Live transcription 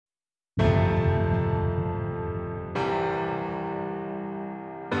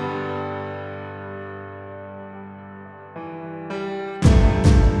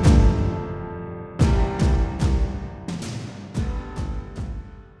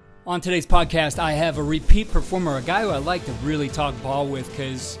On today's podcast, I have a repeat performer, a guy who I like to really talk ball with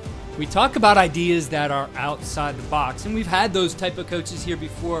because we talk about ideas that are outside the box. And we've had those type of coaches here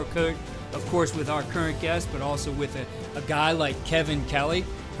before, of course, with our current guest, but also with a guy like Kevin Kelly,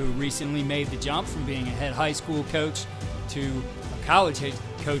 who recently made the jump from being a head high school coach to a college head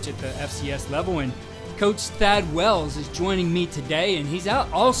coach at the FCS level. And Coach Thad Wells is joining me today, and he's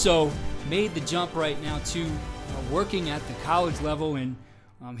also made the jump right now to working at the college level. And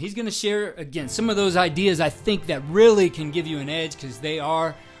he's going to share, again, some of those ideas I think that really can give you an edge because they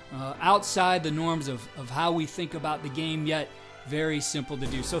are outside the norms of how we think about the game, yet very simple to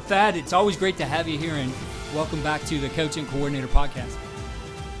do. So, Thad, it's always great to have you here, and welcome back to the Coach and Coordinator Podcast.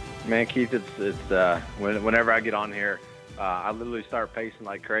 Man, Keith, whenever I get on here, I literally start pacing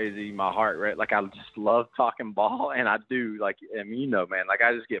like crazy. My heart rate, like I just love talking ball, and I do. Like, I mean, man, like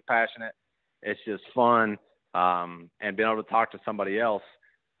I just get passionate. It's just fun, and being able to talk to somebody else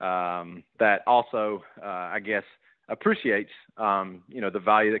that also, I guess, appreciates, the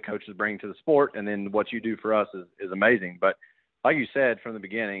value that coaches bring to the sport, and then what you do for us is amazing. But like you said from the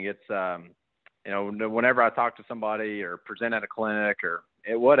beginning, it's, whenever I talk to somebody or present at a clinic or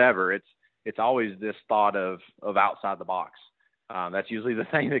whatever, it's always this thought of outside the box. That's usually the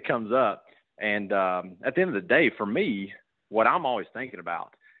thing that comes up. And at the end of the day, for me, what I'm always thinking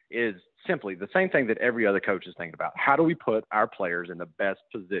about is simply the same thing that every other coach is thinking about. How do we put our players in the best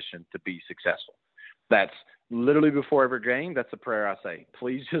position to be successful? That's literally before every game. That's a prayer I say.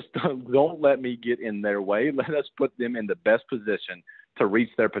 Please just don't let me get in their way. Let us put them in the best position to reach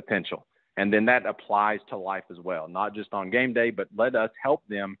their potential. And then that applies to life as well, not just on game day, but let us help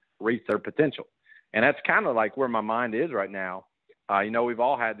them reach their potential. And that's kind of like where my mind is right now. We've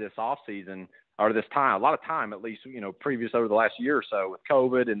all had this off season or this time, a lot of time, at least, previous over the last year or so with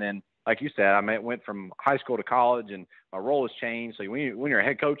COVID. And then, like you said, I went from high school to college, and my role has changed. So when you're a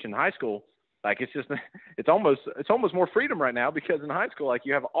head coach in high school, like it's almost more freedom right now, because in high school, like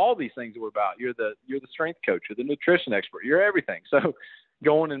you have all these things to worry about. You're the strength coach, you're the nutrition expert, you're everything. So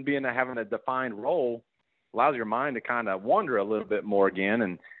going and having a defined role allows your mind to kind of wander a little bit more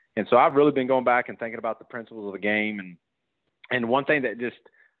again. And so I've really been going back and thinking about the principles of the game. And one thing that just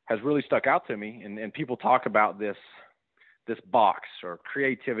has really stuck out to me, and people talk about this box or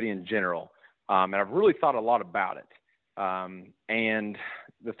creativity in general. And I've really thought a lot about it. And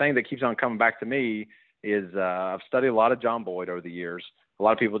the thing that keeps on coming back to me is I've studied a lot of John Boyd over the years. A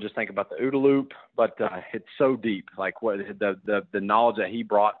lot of people just think about the OODA loop, but it's so deep, like what the knowledge that he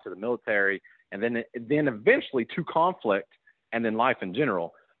brought to the military, and then eventually to conflict, and then life in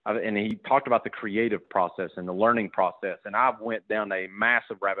general. And he talked about the creative process and the learning process. And I've went down a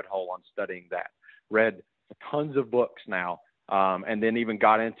massive rabbit hole on studying that, read tons of books now, and then even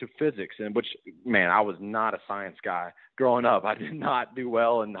got into physics, and which, man, I was not a science guy growing up. I did not do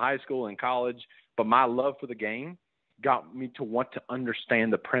well in high school and college, but my love for the game got me to want to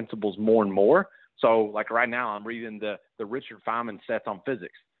understand the principles more and more. So like right now I'm reading the Richard Feynman sets on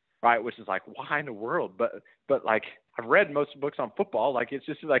physics, right? Which is like, why in the world? But like I've read most books on football. Like, it's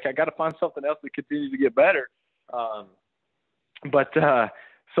just like, I got to find something else to continue to get better.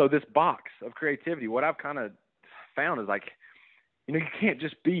 So this box of creativity, what I've kind of found is like, you can't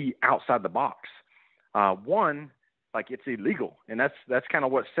just be outside the box. One, like it's illegal. And that's kind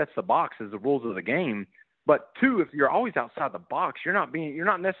of what sets the box, is the rules of the game. But two, if you're always outside the box, you're not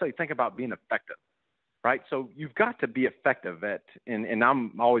necessarily thinking about being effective, right? So you've got to be effective and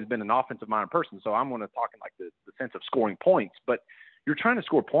I'm always been an offensive minded person. So I'm going to talk in like the sense of scoring points, but you're trying to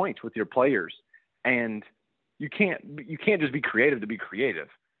score points with your players, and you can't just be creative to be creative.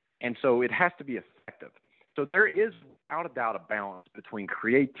 And so it has to be effective. So there is, without a doubt, a balance between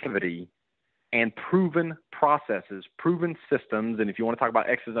creativity and proven processes, proven systems, and if you want to talk about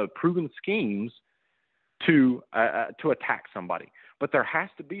X's and O's, proven schemes to attack somebody. But there has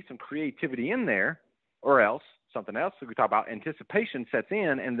to be some creativity in there, or else something else that we talk about, anticipation sets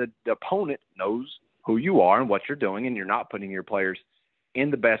in, and the opponent knows who you are and what you're doing, and you're not putting your players in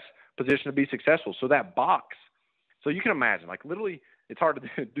the best position to be successful. So that box, so you can imagine, like literally, it's hard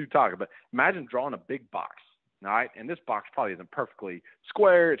to do talk, but imagine drawing a big box, all right? And this box probably isn't perfectly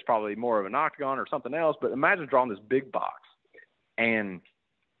square. It's probably more of an octagon or something else, but imagine drawing this big box. And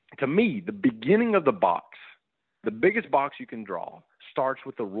to me, the beginning of the box, the biggest box you can draw, starts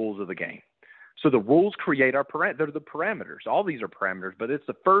with the rules of the game. So the rules create they're the parameters. All these are parameters, but it's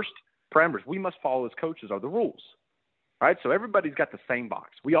the first parameters we must follow as coaches are the rules, right? So everybody's got the same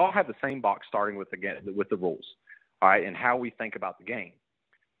box. We all have the same box starting with the rules, all right, and how we think about the game.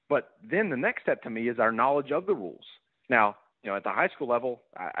 But then the next step to me is our knowledge of the rules. Now, at the high school level,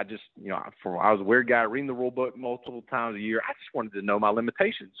 I just, I was a weird guy reading the rule book multiple times a year. I just wanted to know my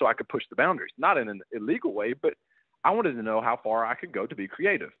limitations so I could push the boundaries, not in an illegal way, but I wanted to know how far I could go to be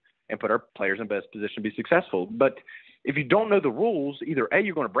creative and put our players in best position to be successful. But if you don't know the rules, either A,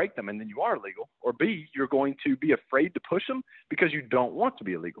 you're going to break them and then you are illegal, or B, you're going to be afraid to push them because you don't want to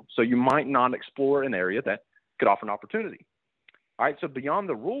be illegal. So you might not explore an area that could offer an opportunity. All right, so beyond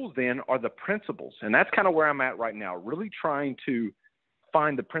the rules then are the principles, and that's kind of where I'm at right now, really trying to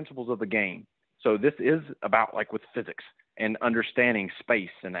find the principles of the game. So this is about like with physics and understanding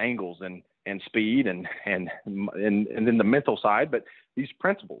space and angles and speed and then the mental side, but these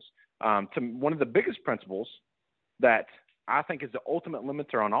principles. One of the biggest principles that I think is the ultimate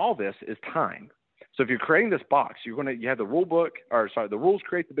limiter on all this is time. So if you're creating this box, you have the the rules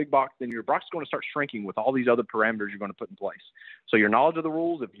create the big box, then your box is going to start shrinking with all these other parameters you're going to put in place. So your knowledge of the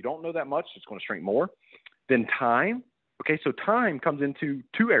rules, if you don't know that much, it's going to shrink more. Then time. Okay, so time comes into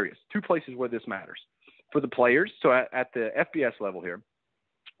two areas, two places where this matters. For the players, so at the FBS level here,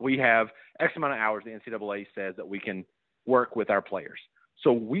 we have X amount of hours the NCAA says that we can work with our players.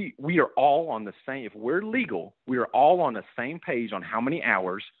 So we are all on the same, if we're legal, we are all on the same page on how many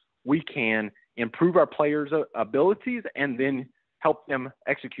hours we can improve our players' abilities and then help them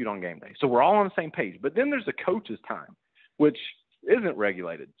execute on game day. So we're all on the same page. But then there's the coach's time, which isn't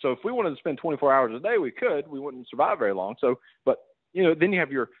regulated. So if we wanted to spend 24 hours a day, we could. We wouldn't survive very long. So, but then you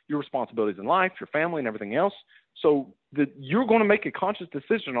have your responsibilities in life, your family, and everything else. So you're going to make a conscious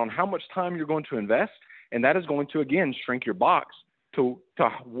decision on how much time you're going to invest, and that is going to again shrink your box to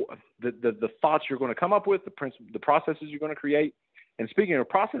the thoughts you're going to come up with, the processes you're going to create. And speaking of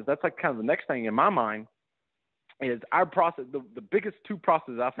process, that's like kind of the next thing in my mind is our process. The biggest two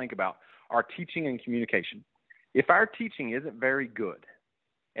processes I think about are teaching and communication. If our teaching isn't very good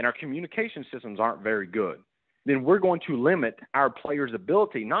and our communication systems aren't very good, then we're going to limit our players'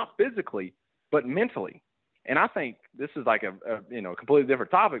 ability, not physically, but mentally. And I think this is like a completely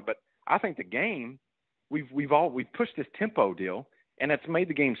different topic, but I think the game, we've pushed this tempo deal, and it's made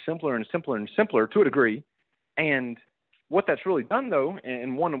the game simpler and simpler and simpler to a degree. And what that's really done, though,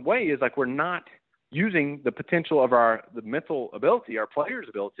 in one way, is like we're not using the potential of the mental ability, our players'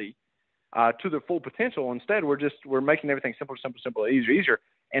 ability, to their full potential. Instead, we're making everything simpler, easier.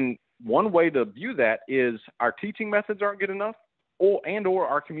 And one way to view that is our teaching methods aren't good enough, or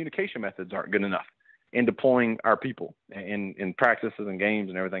our communication methods aren't good enough in deploying our people in practices and games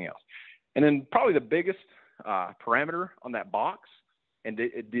and everything else. And then probably the biggest parameter on that box and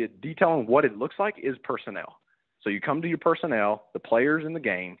detailing what it looks like is personnel. So you come to your personnel, the players in the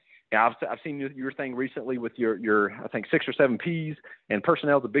game. Now, I've seen your thing recently with your I think 6 or 7 Ps, and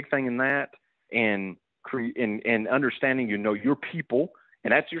personnel is a big thing in that, and understanding your people,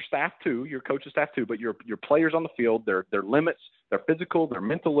 and that's your staff too, your coaching staff too, but your players on the field, their limits, their physical, their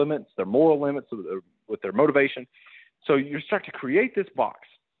mental limits, their moral limits with their motivation. So you start to create this box.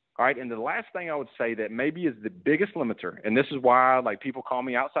 All right, and the last thing I would say that maybe is the biggest limiter, and this is why like people call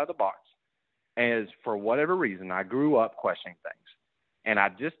me outside the box, is for whatever reason I grew up questioning things. And I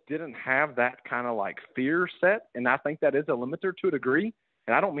just didn't have that kind of like fear set. And I think that is a limiter to a degree.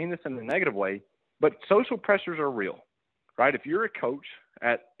 And I don't mean this in a negative way, but social pressures are real, right? If you're a coach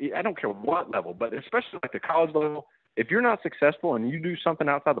I don't care what level, but especially like the college level, if you're not successful and you do something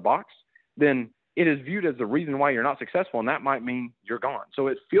outside the box, then it is viewed as the reason why you're not successful. And that might mean you're gone. So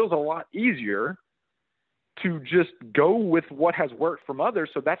it feels a lot easier to just go with what has worked from others.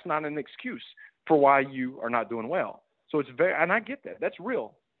 So that's not an excuse for why you are not doing well. So it's and I get that. That's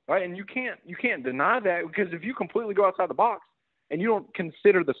real, right? And you can't deny that, because if you completely go outside the box and you don't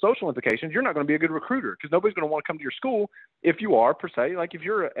consider the social implications, you're not going to be a good recruiter, because nobody's going to want to come to your school if you are, per se. Like if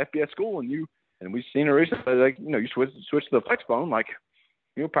you're a FBS school and we've seen it recently, like, you switch to the flex phone, like,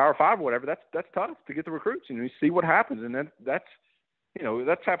 Power 5 or whatever, that's tough to get the recruits, and you see what happens. And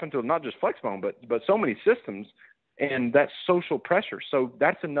that's happened to not just flex phone, but so many systems, and that's social pressure. So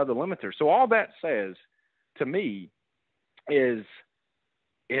that's another limiter. So all that says to me is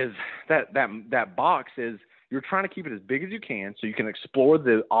that box is you're trying to keep it as big as you can so you can explore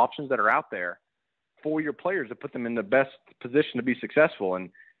the options that are out there for your players to put them in the best position to be successful. And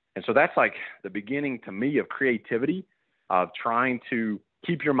so that's like the beginning to me of creativity, of trying to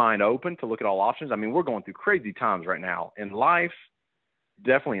keep your mind open to look at all options. I mean, we're going through crazy times right now in life,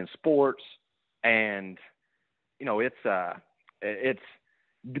 definitely in sports, and it's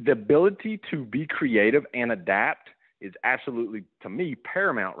the ability to be creative and adapt is absolutely, to me,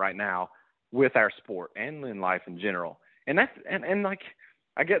 paramount right now with our sport and in life in general. And that's like,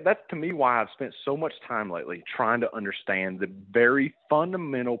 I get that's to me why I've spent so much time lately trying to understand the very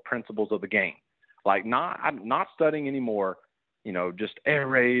fundamental principles of the game. Like I'm not studying anymore just air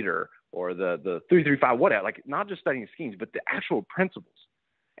raid or the 3-3-5, whatever, like not just studying schemes, but the actual principles.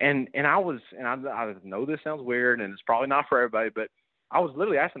 And I know this sounds weird and it's probably not for everybody, but I was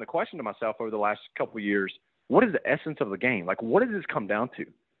literally asking the question to myself over the last couple of years, what is the essence of the game? Like, what does this come down to?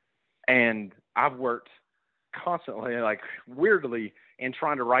 And I've worked constantly, like weirdly, in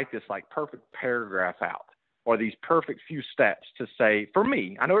trying to write this like perfect paragraph out, or these perfect few steps to say, for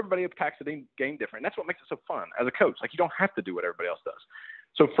me, I know everybody attacks the game different. And that's what makes it so fun as a coach. Like, you don't have to do what everybody else does.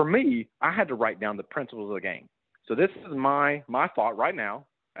 So for me, I had to write down the principles of the game. So this is my thought right now,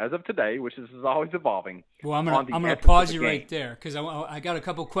 as of today, which is always evolving. Well, I'm gonna pause you right there, because I got a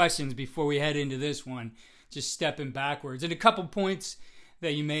couple questions before we head into this one, just stepping backwards, and a couple points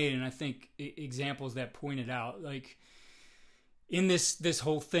that you made, and I think examples that pointed out, like in this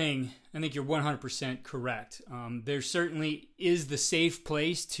whole thing, I think you're 100% correct. There certainly is the safe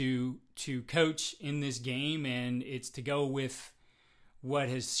place to coach in this game, and it's to go with what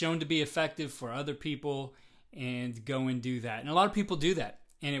has shown to be effective for other people and go and do that. And a lot of people do that,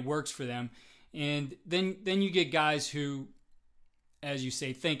 and it works for them. And then you get guys who, as you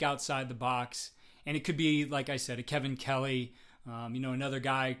say, think outside the box. And it could be, like I said, a Kevin Kelly. Another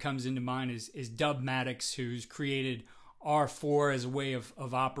guy comes into mind is Dub Maddox, who's created R4 as a way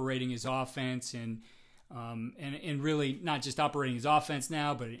of operating his offense and really not just operating his offense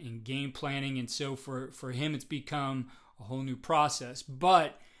now, but in game planning. And so for him, it's become a whole new process.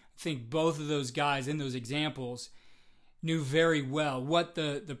 But I think both of those guys in those examples knew very well what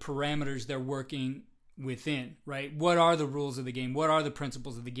the parameters they're working within, right? What are the rules of the game? What are the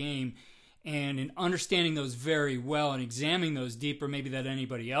principles of the game? And in understanding those very well and examining those deeper maybe than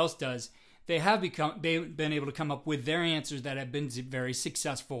anybody else does, they've been able to come up with their answers that have been very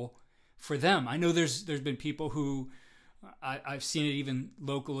successful for them. I know there's been people who I've seen it even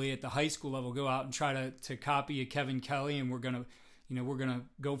locally at the high school level go out and try to copy a Kevin Kelly, and we're gonna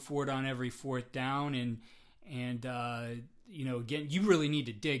go for it on every fourth down, and again, you really need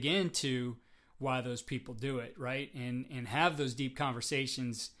to dig into why those people do it, right? And have those deep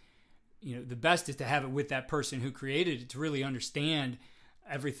conversations. The best is to have it with that person who created it, to really understand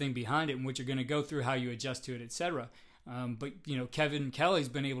everything behind it and what you're going to go through, how you adjust to it, etc. But Kevin Kelly's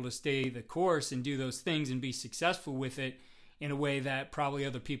been able to stay the course and do those things and be successful with it in a way that probably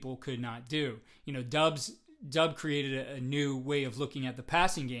other people could not do. Dub created a new way of looking at the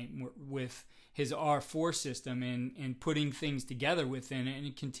passing game with his R4 system and putting things together within it, and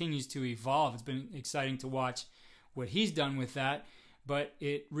it continues to evolve. It's been exciting to watch what he's done with that, but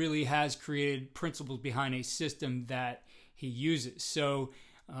it really has created principles behind a system that he uses. So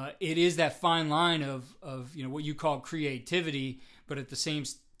it is that fine line of what you call creativity, but at the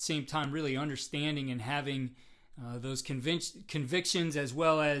same time really understanding and having those convictions as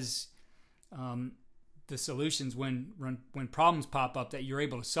well as the solutions when problems pop up, that you're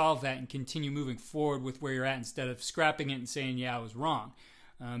able to solve that and continue moving forward with where you're at instead of scrapping it and saying, yeah, I was wrong.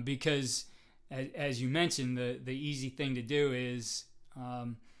 Because as you mentioned, the easy thing to do is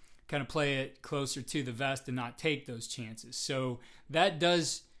kind of play it closer to the vest and not take those chances. So that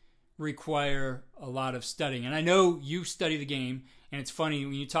does require a lot of studying. And I know you study the game, and it's funny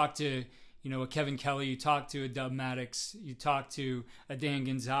when you talk to a Kevin Kelly, you talk to a Dub Maddox, you talk to a Dan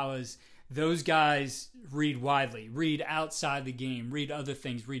Gonzalez. Those guys read widely, read outside the game, read other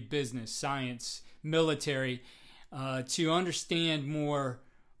things, read business, science, military, to understand more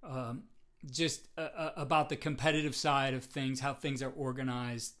just about the competitive side of things, how things are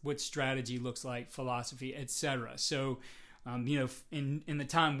organized, what strategy looks like, philosophy, etc. So, in the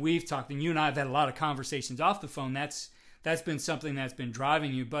time we've talked, and you and I have had a lot of conversations off the phone, that's been something that's been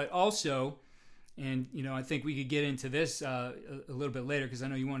driving you, but also, and I think we could get into this a little bit later, because I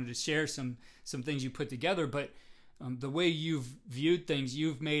know you wanted to share some things you put together, but the way you've viewed things,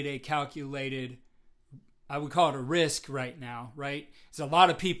 you've made a calculated, I would call it a risk right now, right? There's a lot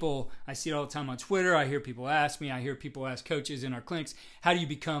of people, I see it all the time on Twitter, I hear people ask me, I hear people ask coaches in our clinics, how do you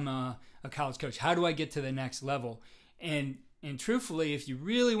become a college coach? How do I get to the next level? And truthfully, if you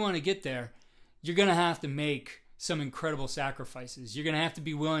really want to get there, you're going to have to make some incredible sacrifices. You're going to have to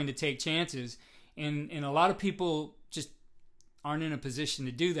be willing to take chances. And a lot of people just aren't in a position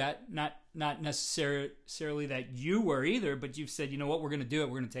to do that. Not necessarily that you were either, but you've said, what, we're going to do it.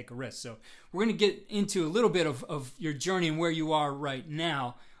 We're going to take a risk. So we're going to get into a little bit of your journey and where you are right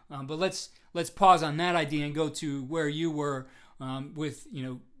now. But let's pause on that idea and go to where you were with,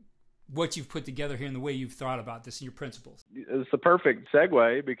 what you've put together here and the way you've thought about this and your principles. It's the perfect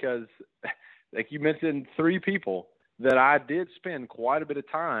segue because, like you mentioned, 3 people that I did spend quite a bit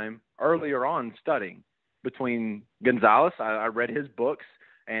of time earlier on studying. Between Gonzalez, I read his books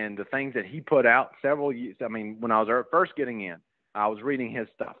and the things that he put out several years. I mean, when I was first getting in, I was reading his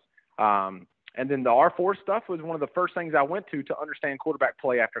stuff. And then the R4 stuff was one of the first things I went to understand quarterback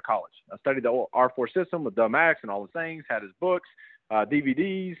play after college. I studied the R4 system with Doug Maddox and all the things, had his books,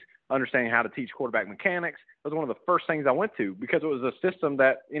 DVDs, understanding how to teach quarterback mechanics. It was one of the first things I went to because it was a system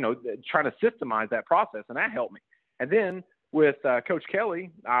that, trying to systemize that process, and that helped me. And then with Coach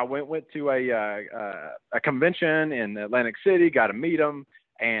Kelly, I went to a convention in Atlantic City, got to meet him,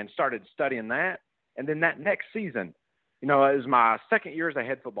 and started studying that. And then that next season, it was my second year as a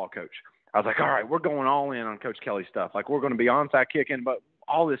head football coach. I was like, all right, we're going all in on Coach Kelly stuff. Like, we're going to be onside kicking, but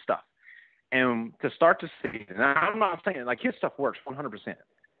all this stuff. And to start to see, and I'm not saying, like, his stuff works 100%.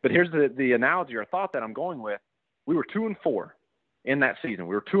 But here's the analogy or thought that I'm going with. We were 2-4 in that season.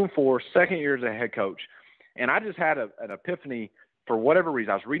 We were 2-4, second year as a head coach. And I just had an epiphany for whatever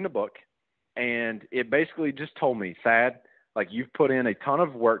reason. I was reading a book, and it basically just told me, Thad, like, you've put in a ton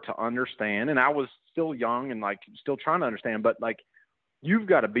of work to understand. And I was still young and, like, still trying to understand. But, like, you've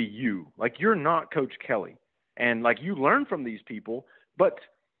got to be you. Like, you're not Coach Kelly. And, like, you learn from these people. But,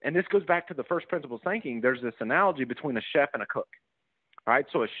 and this goes back to the first principles thinking, there's this analogy between a chef and a cook. All right,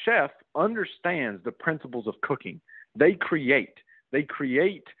 so a chef understands the principles of cooking. They create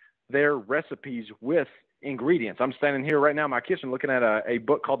their recipes with ingredients. I'm standing here right now in my kitchen looking at a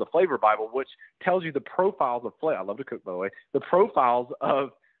book called the Flavor Bible, which tells you the profiles of flavor. I love to cook, by the way. The profiles of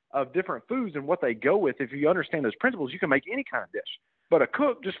different foods and what they go with. If you understand those principles, you can make any kind of dish. But a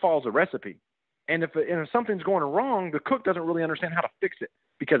cook just follows a recipe. And if something's going wrong, the cook doesn't really understand how to fix it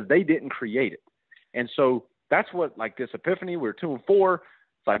because they didn't create it. And so that's what, like, this epiphany, we were 2-4.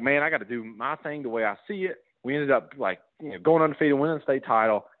 It's like, man, I got to do my thing the way I see it. We ended up, like, going undefeated, winning the state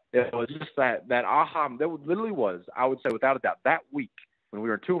title. It was just that aha, that literally was, I would say without a doubt, that week when we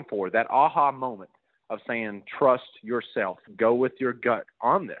were 2-4, that aha moment of saying, trust yourself, go with your gut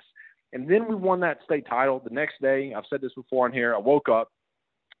on this. And then we won that state title. The next day, I've said this before on here, I woke up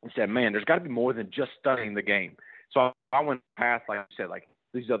and said, man, there's got to be more than just studying the game. So I went past, like I said, like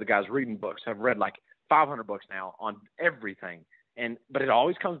these other guys reading books. I've read like 500 books now on everything. But it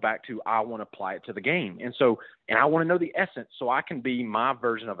always comes back to, I want to apply it to the game. And I want to know the essence so I can be my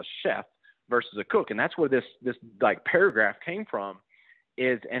version of a chef versus a cook. And that's where this like paragraph came from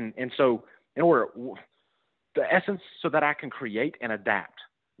so in order, the essence so that I can create and adapt.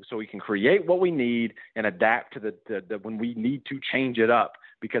 So we can create what we need and adapt to the when we need to change it up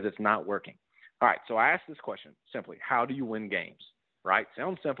because it's not working. All right. So I asked this question simply, how do you win games? Right?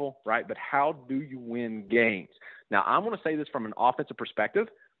 Sounds simple, right? But how do you win games? Now, I'm going to say this from an offensive perspective,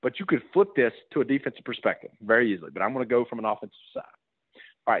 but you could flip this to a defensive perspective very easily. But I'm going to go from an offensive side.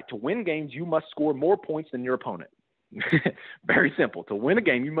 All right, to win games, you must score more points than your opponent. Very simple. To win a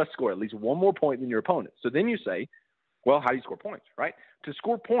game, you must score at least one more point than your opponent. So then you say, well, how do you score points, right? To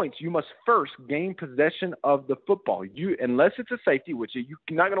score points, you must first gain possession of the football. Unless it's a safety, which you're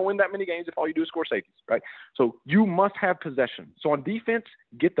not going to win that many games if all you do is score safeties, right? So you must have possession. So on defense,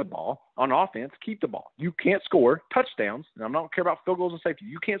 get the ball. On offense, keep the ball. You can't score touchdowns, and I don't care about field goals and safety.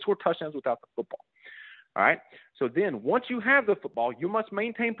 You can't score touchdowns without the football, all right? So then once you have the football, you must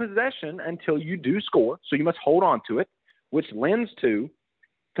maintain possession until you do score. So you must hold on to it, which lends to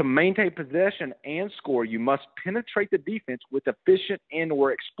maintain possession and score, you must penetrate the defense with efficient and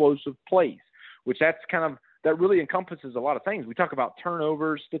or explosive plays, which that really encompasses a lot of things. We talk about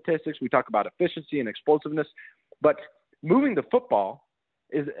turnovers, statistics. We talk about efficiency and explosiveness. But moving the football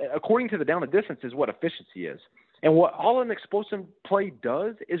is, according to the down and distance, is what efficiency is. And what all an explosive play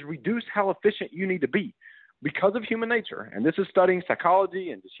does is reduce how efficient you need to be. Because of human nature, and this is studying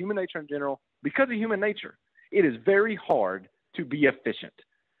psychology and just human nature in general, because of human nature, it is very hard to be efficient.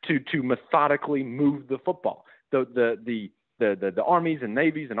 To methodically move the football. The armies and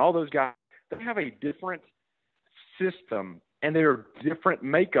navies and all those guys, they have a different system and their different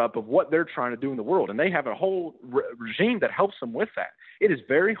makeup of what they're trying to do in the world. And they have a whole regime that helps them with that. It is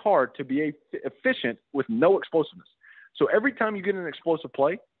very hard to be efficient with no explosiveness. So every time you get an explosive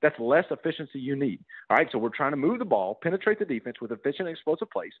play, that's less efficiency you need. All right, so we're trying to move the ball, penetrate the defense with efficient explosive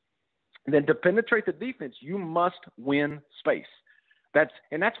plays. And then to penetrate the defense, you must win space.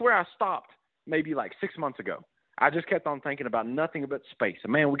 That's where I stopped maybe like 6 months ago. I just kept on thinking about nothing but space.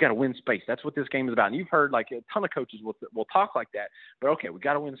 And, man, we got to win space. That's what this game is about. And you've heard like a ton of coaches will talk like that. But, okay, we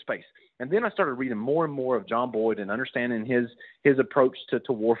got to win space. And then I started reading more and more of John Boyd and understanding his approach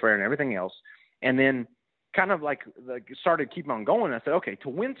to warfare and everything else. And then kind of like started keeping on going. I said, okay, to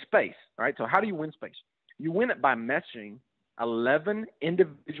win space, all right, so how do you win space? You win it by meshing 11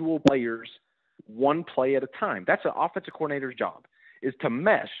 individual players one play at a time. That's an offensive coordinator's job, is to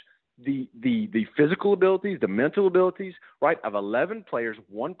mesh the physical abilities, the mental abilities, right, of 11 players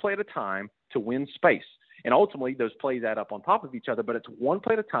one play at a time to win space. And ultimately, those plays add up on top of each other, but it's one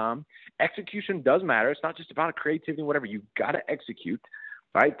play at a time. Execution does matter. It's not just about creativity, whatever. You've got to execute,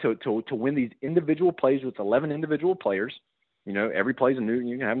 right, to win these individual plays with 11 individual players. You know, every play is new.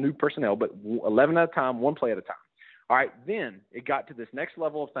 You can have new personnel, but 11 at a time, one play at a time. All right, then it got to this next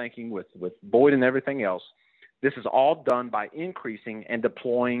level of thinking with Boyd and everything else. This is all done by increasing and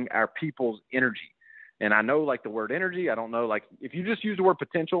deploying our people's energy. And I know, like, the word energy, I don't know, like, if you just use the word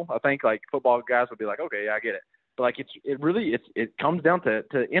potential, I think, like, football guys would be like, okay, yeah, I get it. But, like, it comes down to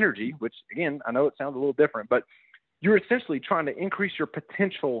energy, which, again, I know it sounds a little different, but you're essentially trying to increase your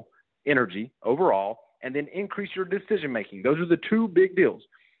potential energy overall and then increase your decision-making. Those are the two big deals.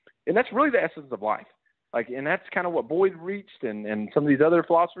 And that's really the essence of life. Like, and that's kind of what Boyd reached and some of these other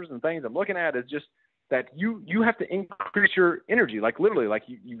philosophers and things I'm looking at is just that you have to increase your energy. Like, literally, like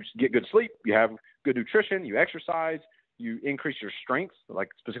you get good sleep, you have good nutrition, you exercise, you increase your strength, like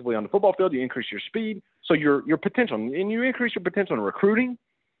specifically on the football field, you increase your speed. So your potential, and you increase your potential in recruiting,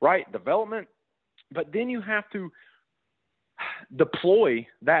 right, development. But then you have to deploy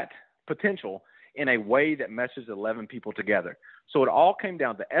that potential in a way that meshes 11 people together. So it all came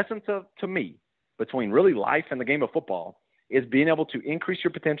down to the essence of, to me, between really life and the game of football is being able to increase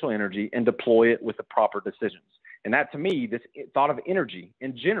your potential energy and deploy it with the proper decisions. And that, to me, this thought of energy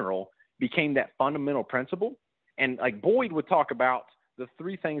in general became that fundamental principle. And like Boyd would talk about the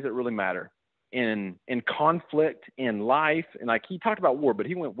three things that really matter in conflict in life. And like he talked about war, but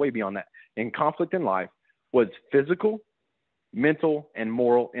he went way beyond that. In conflict in life was physical, mental, and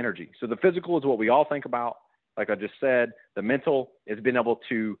moral energy. So the physical is what we all think about. Like I just said, the mental is being able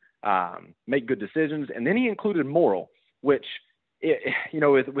to make good decisions. And then he included moral, which,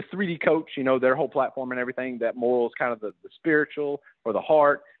 with 3D Coach, their whole platform and everything, that moral is kind of the spiritual or the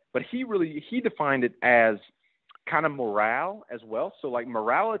heart. But he defined it as kind of morale as well. So like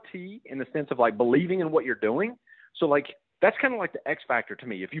morality in the sense of like believing in what you're doing. So like that's kind of like the X factor to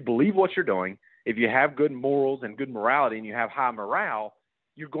me. If you believe what you're doing, if you have good morals and good morality and you have high morale,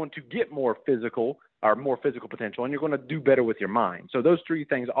 you're going to get more physical potential, and you're going to do better with your mind. So those three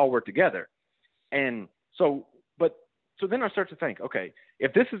things all work together. And so then I start to think, okay,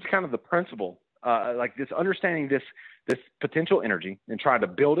 if this is kind of the principle, like this understanding this potential energy and trying to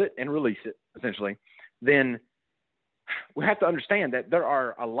build it and release it essentially, then we have to understand that there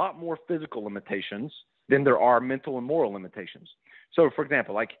are a lot more physical limitations than there are mental and moral limitations. So for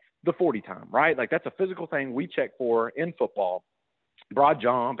example, like the 40 time, right? Like that's a physical thing we check for in football, broad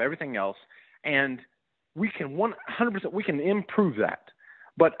jump, everything else. And we can 100%, we can improve that.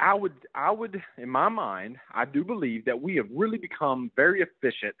 But I would, in my mind, I do believe that we have really become very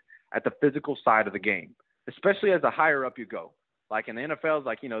efficient at the physical side of the game, especially as the higher up you go. Like in the NFL, is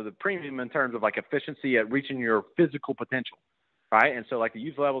like, the premium in terms of like efficiency at reaching your physical potential, right? And so like the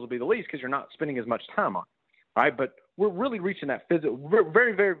youth levels will be the least because you're not spending as much time on it, right? But we're really reaching that physical, we're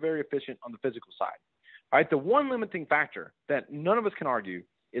very, very, very efficient on the physical side, right? The one limiting factor that none of us can argue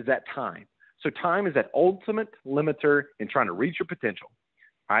is that time. So time is that ultimate limiter in trying to reach your potential,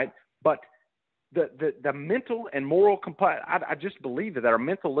 right? But the mental and moral I just believe that our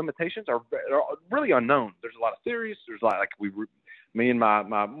mental limitations are really unknown. There's a lot of theories. There's a lot, like me and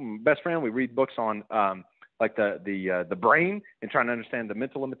my best friend, we read books on like the brain and trying to understand the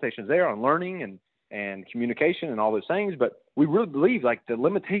mental limitations there on learning and communication and all those things. But we really believe like the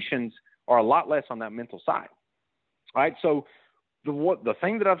limitations are a lot less on that mental side, right? So the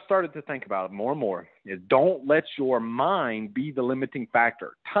thing that I've started to think about more and more is don't let your mind be the limiting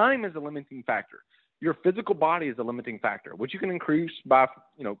factor. Time is a limiting factor. Your physical body is a limiting factor, which you can increase by,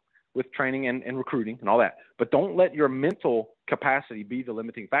 with training and recruiting and all that. But don't let your mental capacity be the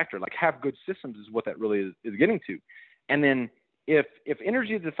limiting factor. Like have good systems is what that really is getting to. And then if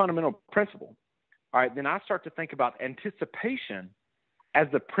energy is the fundamental principle, all right, then I start to think about anticipation as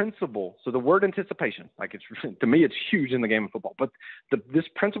the principle. So the word anticipation, like to me, it's huge in the game of football. But this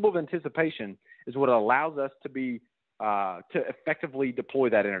principle of anticipation is what allows us to to effectively deploy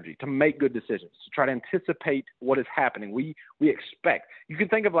that energy, to make good decisions, to try to anticipate what is happening. We expect. You can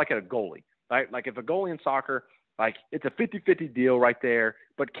think of like a goalie, right? Like if a goalie in soccer, like it's a 50-50 deal right there.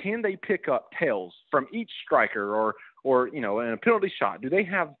 But can they pick up tails from each striker or in a penalty shot? Do they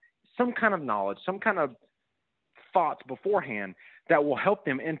have some kind of knowledge, some kind of thoughts beforehand that will help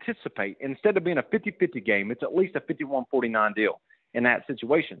them anticipate? Instead of being a 50-50 game, it's at least a 51-49 deal in that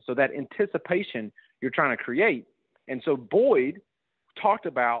situation. So that anticipation you're trying to create. And so Boyd talked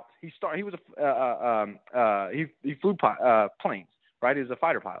about, he flew planes, right? He was a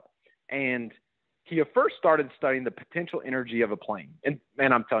fighter pilot. And he first started studying the potential energy of a plane. And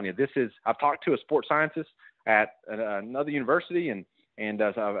man, I'm telling you, I've talked to a sports scientist at another university, and and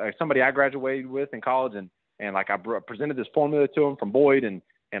somebody I graduated with in college, and like I presented this formula to him from Boyd, and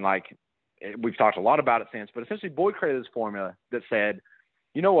like we've talked a lot about it since. But essentially, Boyd created this formula that said,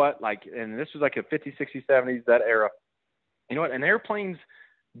 you know what, like, and this was like a 50s, 60s, 70s, that era. You know what, an airplane's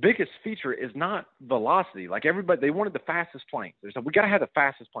biggest feature is not velocity. Like everybody, they wanted the fastest planes. They said, we got to have the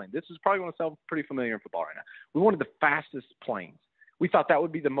fastest plane. This is probably going to sound pretty familiar in football right now. We wanted the fastest planes. We thought that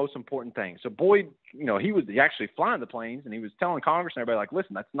would be the most important thing. So Boyd, you know, he was actually flying the planes, and he was telling Congress and everybody, like,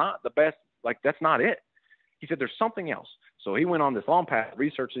 listen, that's not the best. Like, that's not it. He said, there's something else. So he went on this long path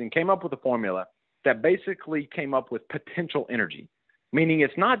researching and came up with a formula that basically came up with potential energy, meaning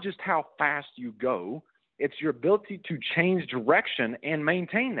it's not just how fast you go, it's your ability to change direction and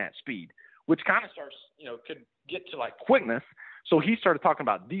maintain that speed, which kind of starts, you know, could get to like quickness. So he started talking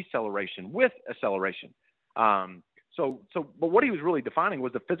about deceleration with acceleration. But what he was really defining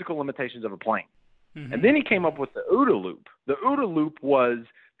was the physical limitations of a plane. Mm-hmm. And then he came up with the OODA loop. The OODA loop was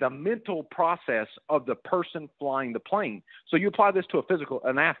the mental process of the person flying the plane. So you apply this to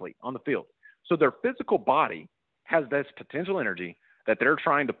an athlete on the field. So their physical body has this potential energy that they're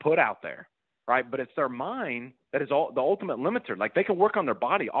trying to put out there, right? But it's their mind that is the ultimate limiter. Like they can work on their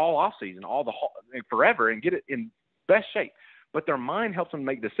body all off season, forever, and get it in best shape. But their mind helps them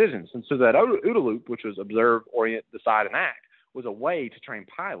make decisions. And so that OODA loop, which was observe, orient, decide, and act, was a way to train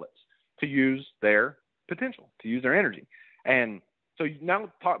pilots to use their potential, to use their energy. And so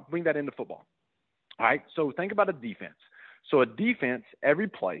now bring that into football. All right, so think about a defense. So a defense, every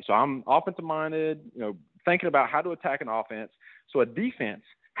play. So I'm offensive minded, you know, thinking about how to attack an offense. So a defense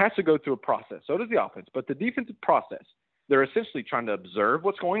has to go through a process. So does the offense. But the defensive process, they're essentially trying to observe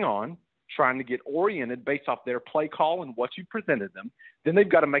what's going on, trying to get oriented based off their play call and what you presented them. Then they've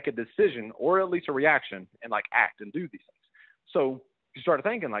got to make a decision or at least a reaction and like act and do these things. So you started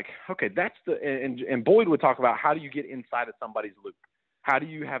thinking like, okay, that's and Boyd would talk about how do you get inside of somebody's loop? How do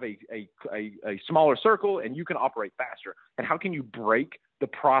you have a smaller circle and you can operate faster? And how can you break the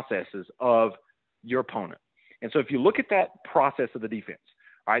processes of your opponent? And so if you look at that process of the defense,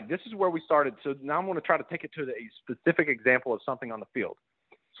 all right, this is where we started. So now I'm going to try to take it to a specific example of something on the field.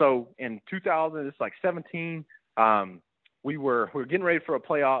 So in 2000, it's like 17, we were getting ready for the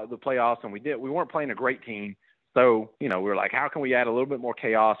playoffs, and we weren't playing a great team. So, you know, we were like, how can we add a little bit more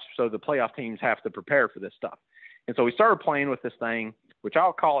chaos so the playoff teams have to prepare for this stuff? And so we started playing with this thing, which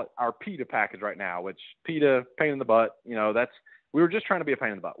I'll call it our P.I.T.A package right now, which P.I.T.A, pain in the butt, you know, we were just trying to be a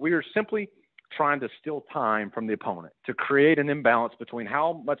pain in the butt. We were simply trying to steal time from the opponent to create an imbalance between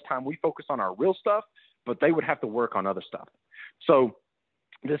how much time we focus on our real stuff, but they would have to work on other stuff. So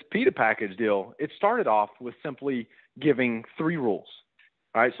this P.I.T.A package deal, it started off with simply giving 3 rules.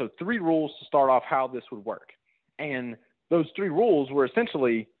 All right, so 3 rules to start off how this would work. And those 3 rules were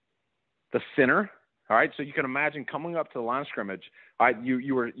essentially the center. All right, so you can imagine coming up to the line of scrimmage. All right, you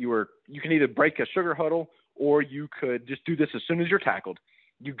can either break a sugar huddle or you could just do this as soon as you're tackled.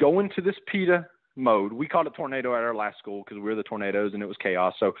 You go into this P.I.T.A mode. We called it tornado at our last school because we were the Tornadoes and it was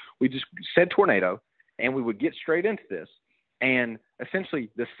chaos. So we just said tornado, and we would get straight into this. And essentially,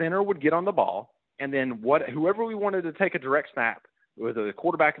 the center would get on the ball, and then whoever we wanted to take a direct snap, whether the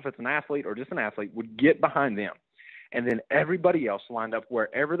quarterback, if it's an athlete or just an athlete, would get behind them. And then everybody else lined up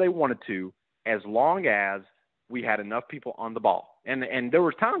wherever they wanted to, as long as we had enough people on the ball. And there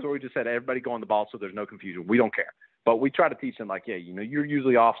were times where we just said, everybody go on the ball so there's no confusion. We don't care. But we try to teach them, like, yeah, you know, you're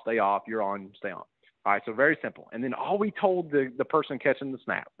usually off, stay off. You're on, stay on. All right, so very simple. And then all we told the person catching the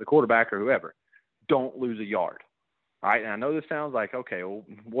snap, the quarterback or whoever, don't lose a yard. All right, and I know this sounds like, okay, well,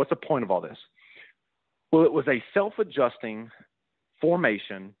 what's the point of all this? Well, it was a self-adjusting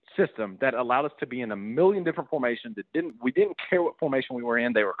formation system that allowed us to be in a million different formations. We didn't care what formation we were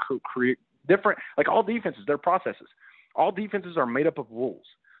in. They were different. Like all defenses, they're processes. All defenses are made up of rules.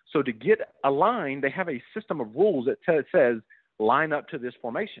 So to get a line, they have a system of rules that says line up to this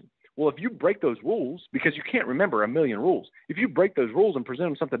formation. Well, if you break those rules, because you can't remember a million rules, if you break those rules and present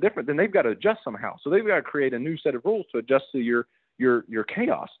them something different, then they've got to adjust somehow. So they've got to create a new set of rules to adjust to your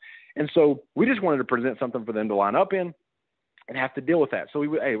chaos. And so we just wanted to present something for them to line up in and have to deal with that. So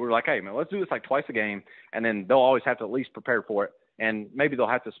we're like, hey, man, let's do this like twice a game, and then they'll always have to at least prepare for it. And maybe they'll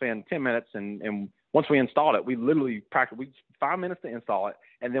have to spend 10 minutes. And once we installed it, we literally practiced. We 5 minutes to install it,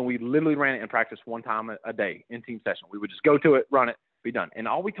 and then we literally ran it in practice one time a day in team session. We would just go to it, run it, be done. And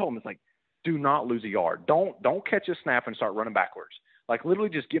all we told them is like, do not lose a yard. Don't catch a snap and start running backwards. Like literally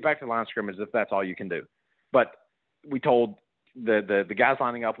just get back to the line of scrimmage if that's all you can do. But we told the guys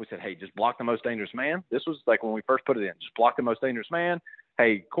lining up, we said, hey, just block the most dangerous man. This was like when we first put it in. Just block the most dangerous man.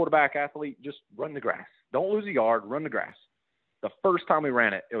 Hey, quarterback, athlete, just run the grass. Don't lose a yard, run the grass. The first time we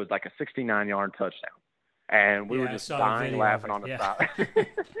ran it, it was like a 69-yard touchdown. And we Yeah, were I just saw a dying video laughing of on the it, side.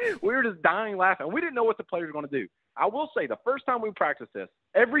 We were just dying laughing. We didn't know what the players were going to do. I will say the first time we practiced this,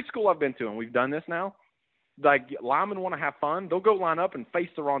 every school I've been to, and we've done this now, like linemen want to have fun, they'll go line up and face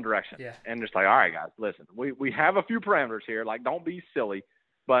the wrong direction. Yeah. And just like, all right, guys, listen, we have a few parameters here. Like, don't be silly.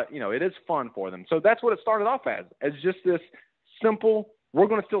 But, you know, it is fun for them. So that's what it started off as just this simple, we're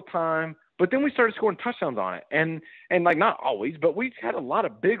going to steal time. But then we started scoring touchdowns on it. And like, not always, but we had a lot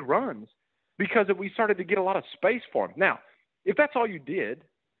of big runs because we started to get a lot of space for them. Now, if that's all you did,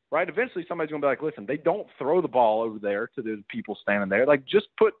 right, eventually somebody's going to be like, listen, they don't throw the ball over there to the people standing there. Like, just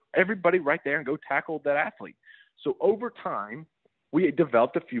put everybody right there and go tackle that athlete. So over time, we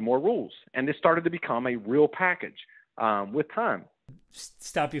developed a few more rules, and this started to become a real package with time.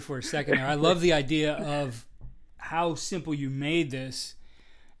 Stop you for a second there. I love the idea of how simple you made this.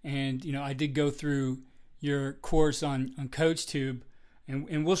 And, you know, I did go through your course on CoachTube,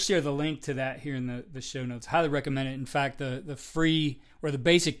 and we'll share the link to that here in the show notes. Highly recommend it. In fact, the free or the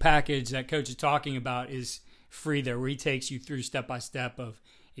basic package that Coach is talking about is free there, where he takes you through step by step of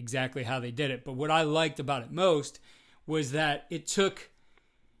exactly how they did it. But what I liked about it most was that it took,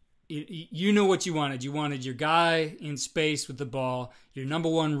 you know what you wanted. You wanted your guy in space with the ball. Your number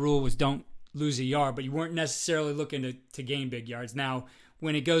one rule was don't lose a yard, but you weren't necessarily looking to gain big yards. Now,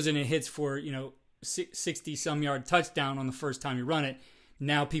 when it goes and it hits for, you know, 60-some yard touchdown on the first time you run it,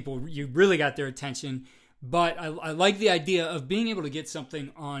 now you really got their attention. But I like the idea of being able to get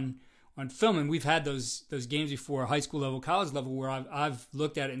something on film. And we've had those games before, high school level, college level, where I've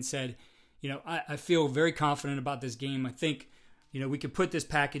looked at it and said, you know, I feel very confident about this game. I think, you know, we could put this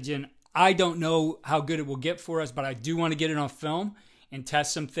package in. I don't know how good it will get for us, but I do want to get it on film and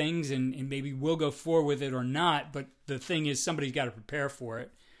test some things, and maybe we'll go forward with it or not. But the thing is, somebody's got to prepare for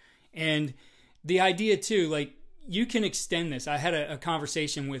it. And the idea too, like, you can extend this. I had a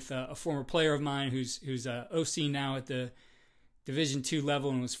conversation with a former player of mine who's OC now at the Division II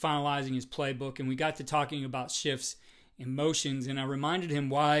level and was finalizing his playbook, and we got to talking about shifts and motions, and I reminded him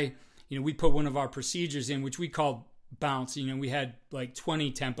why, you know, we put one of our procedures in, which we called bounce. You know, we had like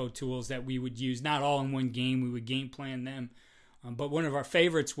 20 tempo tools that we would use, not all in one game. We would game plan them. But one of our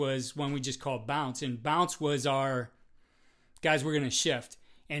favorites was one we just called bounce. And bounce was our, guys, we're going to shift.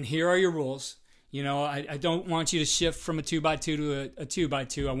 And here are your rules. You know, I don't want you to shift from a 2x2 to a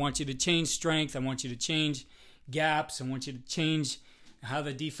 2x2. I want you to change strength. I want you to change gaps. I want you to change how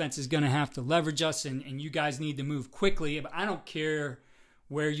the defense is going to have to leverage us. And you guys need to move quickly. But I don't care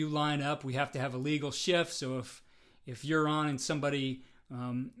where you line up. We have to have a legal shift. So if you're on and somebody,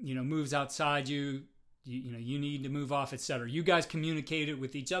 you know, moves outside you, you know, you need to move off, etc. You guys communicate it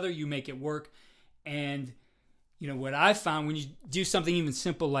with each other. You make it work. And, you know, what I found when you do something even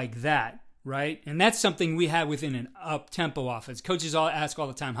simple like that, right? And that's something we have within an up-tempo offense. Coaches all ask all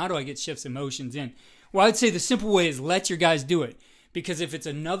the time, how do I get shifts and motions in? Well, I'd say the simple way is let your guys do it. Because if it's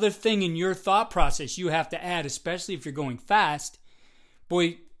another thing in your thought process you have to add, especially if you're going fast,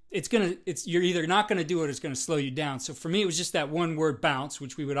 boy, you're either not going to do it or it's going to slow you down. So for me, it was just that one word, bounce,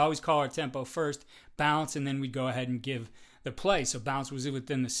 which we would always call our tempo first, bounce, and then we'd go ahead and give the play. So bounce was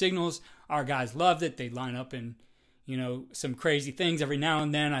within the signals. Our guys loved it. They'd line up in, you know, some crazy things. Every now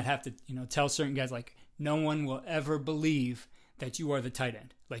and then I'd have to, you know, tell certain guys, like, no one will ever believe that you are the tight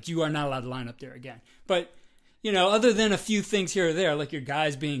end. Like, you are not allowed to line up there again. But, you know, other than a few things here or there, like your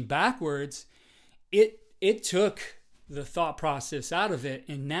guys being backwards, it took the thought process out of it.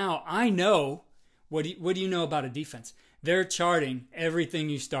 And now I know, what do you know about a defense? They're charting everything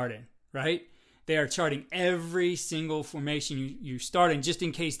you start in, right? They are charting every single formation you start in, just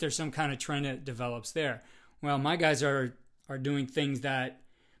in case there's some kind of trend that develops there. Well, my guys are doing things that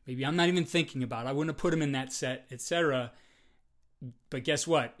maybe I'm not even thinking about. I wouldn't have put them in that set, etc. But guess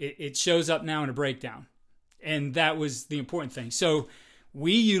what? It shows up now in a breakdown. And that was the important thing. So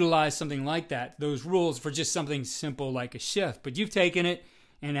we utilize something like that, those rules, for just something simple like a shift. But you've taken it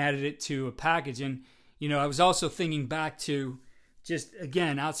and added it to a package. And, you know, I was also thinking back to just,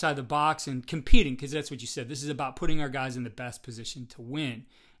 again, outside the box and competing, because that's what you said. This is about putting our guys in the best position to win.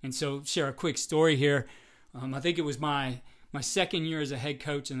 And so share a quick story here. I think it was my second year as a head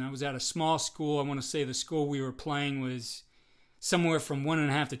coach, and I was at a small school. I want to say the school we were playing was somewhere from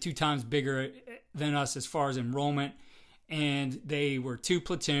 1.5 to 2 times bigger than us as far as enrollment. And they were 2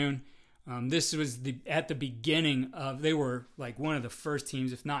 platoon. This was at the beginning of, they were like one of the first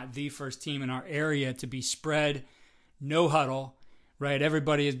teams, if not the first team in our area to be spread, no huddle, right?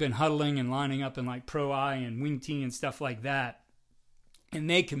 Everybody has been huddling and lining up in like pro I and wing T and stuff like that. And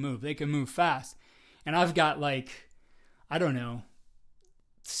they can move fast. And I've got like, I don't know,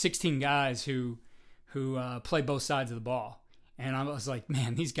 16 guys who play both sides of the ball. And I was like,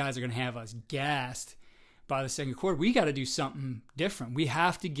 man, these guys are going to have us gassed. by the second quarter, we got to do something different. We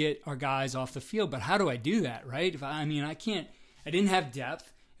have to get our guys off the field. But how do I do that, right? I didn't have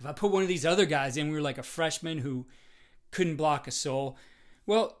depth. If I put one of these other guys in, we were like a freshman who couldn't block a soul.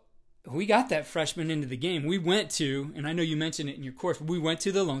 Well, we got that freshman into the game. We went to, and I know you mentioned it in your course, but we went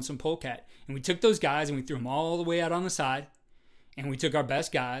to the Lonesome Polecat, and we took those guys and we threw them all the way out on the side, and we took our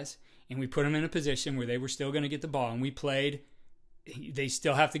best guys and we put them in a position where they were still going to get the ball, and we played. They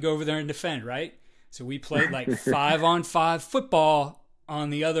still have to go over there and defend, right? So we played like 5-on-5 football on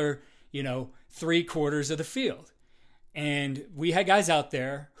the other, 3 quarters of the field. And we had guys out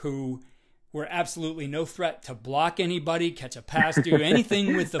there who were absolutely no threat to block anybody, catch a pass, do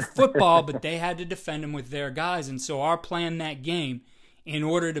anything with the football, but they had to defend them with their guys. And so our plan that game, in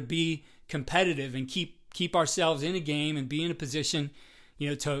order to be competitive and keep ourselves in a game and be in a position,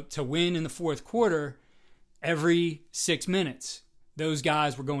 to win in the fourth quarter, every 6 minutes, those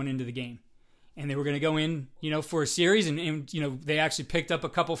guys were going into the game. And they were going to go in, for a series, and they actually picked up a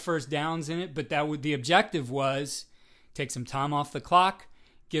couple first downs in it, but the objective was take some time off the clock,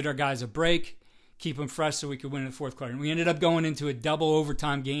 get our guys a break, keep them fresh so we could win in the fourth quarter. And we ended up going into a double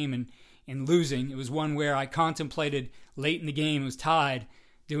overtime game and losing. It was one where I contemplated late in the game, it was tied,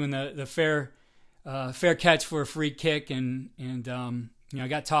 doing the fair catch for a free kick, and I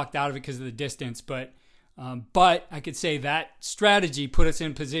got talked out of it because of the distance. But I could say that strategy put us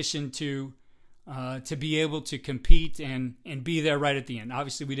in position to be able to compete and be there right at the end.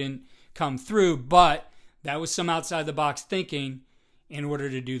 Obviously, we didn't come through, but that was some outside the box thinking in order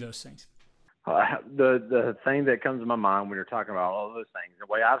to do those things. The thing that comes to my mind when you're talking about all those things, the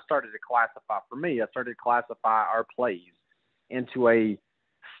way I've started to classify our plays into a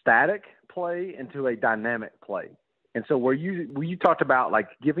static play, into a dynamic play. And so where you talked about like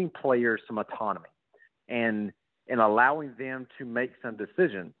giving players some autonomy and allowing them to make some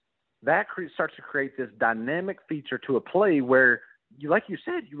decisions, that starts to create this dynamic feature to a play where you, like you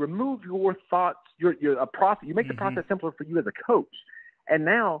said, you remove your thoughts, you make the process simpler for you as a coach. And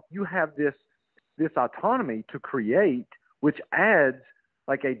now you have this autonomy to create, which adds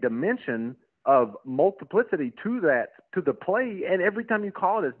like a dimension of multiplicity to the play. And every time you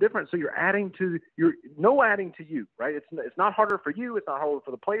call it, it's different. So you're adding to you, right? It's not harder for you. It's not harder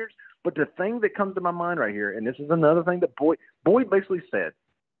for the players. But the thing that comes to my mind right here, and this is another thing that Boyd basically said,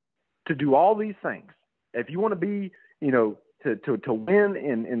 to do all these things, if you want to be, to win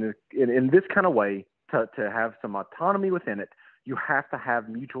in this kind of way, to have some autonomy within it, you have to have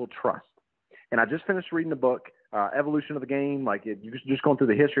mutual trust. And I just finished reading the book, Evolution of the Game, you're just going through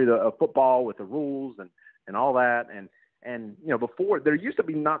the history of football with the rules and all that. And before, there used to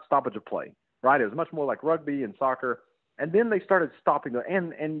be not stoppage of play, right? It was much more like rugby and soccer. And then they started stopping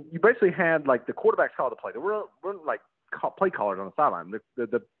and you basically had like the quarterbacks call the play. There weren't like play callers on the sideline.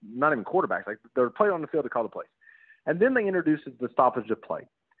 The not even quarterbacks, like there were players on the field to call the plays. And then they introduced the stoppage of play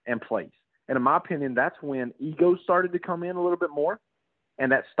and plays. And in my opinion, that's when egos started to come in a little bit more.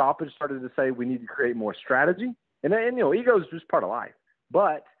 And that stoppage started to say we need to create more strategy. And ego is just part of life.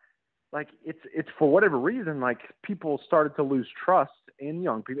 But like it's for whatever reason, like people started to lose trust in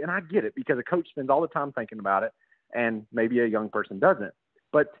young people. And I get it because a coach spends all the time thinking about it and maybe a young person doesn't.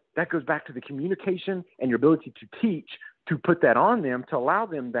 But that goes back to the communication and your ability to teach, to put that on them, to allow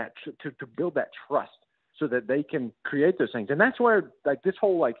them that to build that trust so that they can create those things. And that's where like this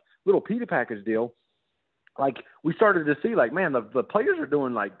whole like little P.I.T.A package deal, like we started to see like, man, the players are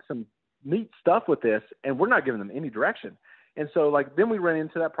doing like some neat stuff with this and we're not giving them any direction. And so like, then we ran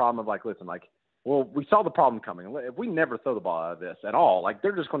into that problem of like, listen, like, well, we saw the problem coming. If we never throw the ball out of this at all, like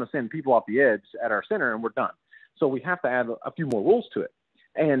they're just going to send people off the edge at our center and we're done. So we have to add a few more rules to it.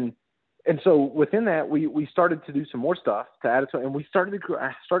 And so within that, we started to do some more stuff to add it to, and we started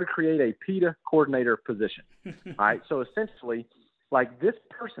to create a P.I.T.A coordinator position. All right. So essentially, like this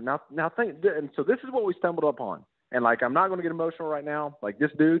person now think, and so this is what we stumbled upon. And like, I'm not going to get emotional right now. Like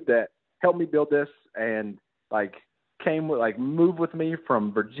this dude that helped me build this and like moved with me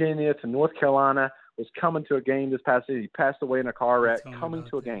from Virginia to North Carolina, was coming to a game this past season. He passed away in a car wreck, coming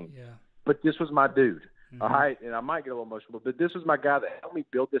to a game. Yeah. But this was my dude. All right. And I might get a little emotional, but this was my guy that helped me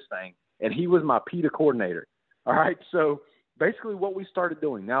build this thing. And he was my P.I.T.A coordinator. All right. So basically what we started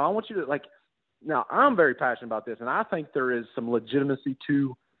doing now, I want you to now I'm very passionate about this and I think there is some legitimacy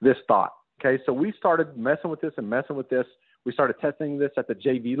to this thought. Okay. So we started messing with this. We started testing this at the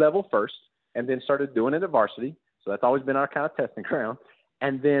JV level first and then started doing it at varsity. So that's always been our kind of testing ground.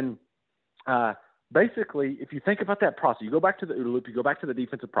 And then basically, if you think about that process, you go back to the OODA loop, you go back to the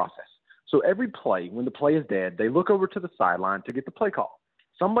defensive process. So every play, when the play is dead, they look over to the sideline to get the play call.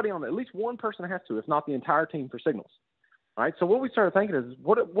 Somebody at least one person has to, if not the entire team, for signals. All right. So what we started thinking is,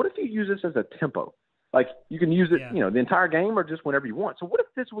 what if you use this as a tempo? Like you can use it, Yeah. the entire game or just whenever you want. So what if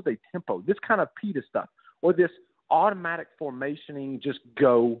this was a tempo, this kind of P.I.T.A stuff, or this automatic formationing, just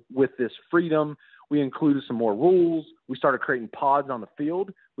go with this freedom? We included some more rules. We started creating pods on the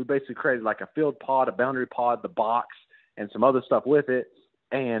field. We basically created like a field pod, a boundary pod, the box, and some other stuff with it.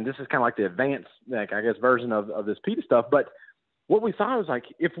 And this is kind of like the advanced, version of this P.I.T.A stuff. But what we thought was like,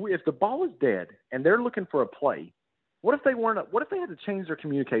 if the ball is dead and they're looking for a play, what if they had to change their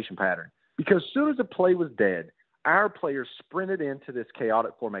communication pattern? Because as soon as the play was dead, our players sprinted into this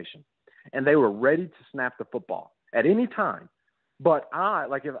chaotic formation, and they were ready to snap the football at any time. But I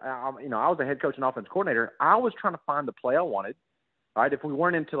was a head coach and offense coordinator, I was trying to find the play I wanted. All right, if we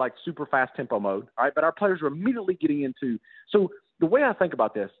weren't into like super fast tempo mode, all right, but our players were immediately getting into. So the way I think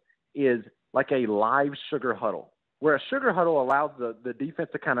about this is like a live sugar huddle, where a sugar huddle allows the defense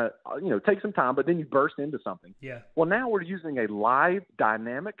to kind of take some time, but then you burst into something. Yeah. Well, now we're using a live,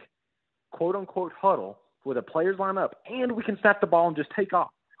 dynamic, quote unquote huddle where the players line up, and we can snap the ball and just take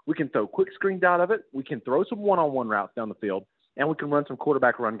off. We can throw quick screens out of it. We can throw some one-on-one routes down the field, and we can run some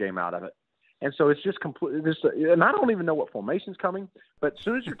quarterback run game out of it. And so it's just completely – and I don't even know what formation's coming, but as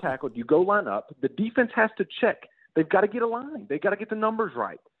soon as you're tackled, you go line up. The defense has to check. They've got to get a line. They've got to get the numbers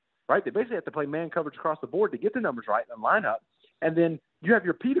right? They basically have to play man coverage across the board to get the numbers right and line up. And then you have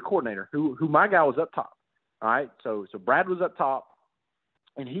your P.I.T.A coordinator, who my guy was up top. All right, so Brad was up top,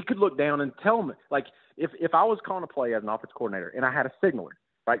 and he could look down and tell me, like, if I was calling a play as an offense coordinator and I had a signaler,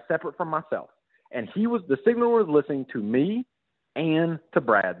 right, separate from myself, and the signaler was listening to me and to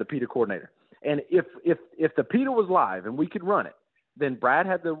Brad, the P.I.T.A coordinator. And if the P.I.T.A was live and we could run it, then Brad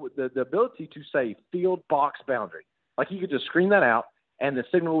had the ability to say field box boundary. Like he could just scream that out, and the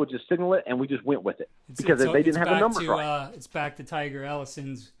signal would just signal it, and we just went with it because they didn't have the numbers right. It's back to Tiger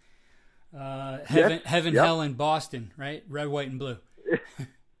Ellison's heaven, hell, and Boston, right? Red, white, and blue.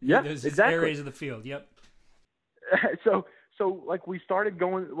 Yeah, those exactly. areas of the field. Yep. So like we started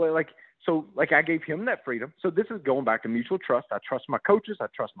going like I gave him that freedom. So this is going back to mutual trust. I trust my coaches. I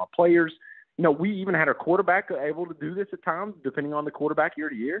trust my players. We even had our quarterback able to do this at times, depending on the quarterback year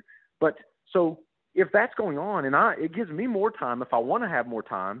to year. But so if that's going on, and it gives me more time, if I want to have more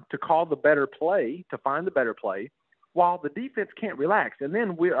time, to call the better play, to find the better play, while the defense can't relax. And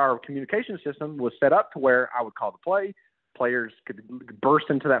then our communication system was set up to where I would call the play. Players could burst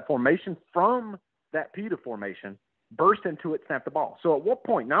into that formation from that P.I.T.A formation, burst into it, snap the ball. So at what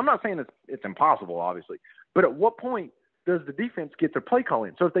point – now I'm not saying it's impossible, obviously, but at what point does the defense get their play call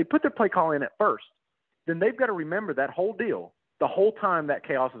in? So if they put their play call in at first, then they've got to remember that whole deal the whole time that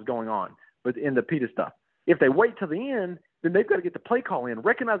chaos is going on, but in the P.I.T.A stuff. If they wait till the end, then they've got to get the play call in,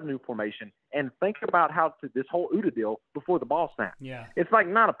 recognize the new formation, and think about how to this whole OODA deal before the ball snaps. Yeah. It's like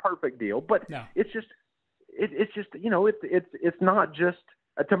not a perfect deal, but no. It's just it's not just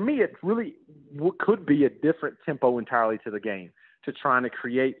to me. It really could be a different tempo entirely to the game, to trying to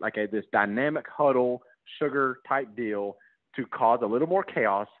create like this dynamic huddle sugar type deal to cause a little more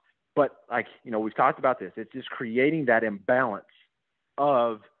chaos. But we've talked about this. It's just creating that imbalance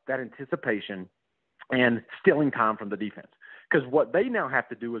of that anticipation and stealing time from the defense. Because what they now have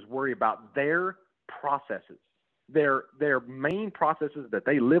to do is worry about their processes, their main processes that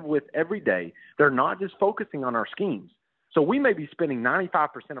they live with every day. They're not just focusing on our schemes. So we may be spending 95%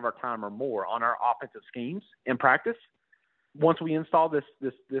 of our time or more on our offensive schemes in practice once we install this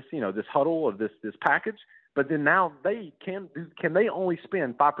huddle or this package. But then now they can they only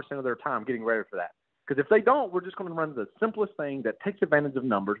spend 5% of their time getting ready for that? Because if they don't, we're just going to run the simplest thing that takes advantage of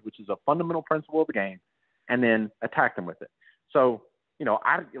numbers, which is a fundamental principle of the game, and then attack them with it. So,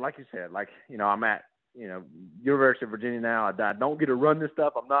 I like you said, I'm at University of Virginia now. I don't get to run this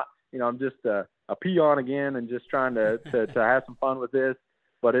stuff. I'm not, I'm just a peon again and just trying to have some fun with this.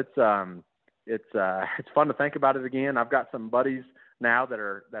 But it's fun to think about it again. I've got some buddies now that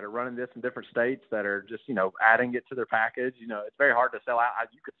are running this in different states that are just adding it to their package. It's very hard to sell out.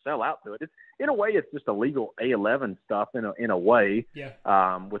 You could sell out to it. In a way, it's just illegal A11 stuff in a way.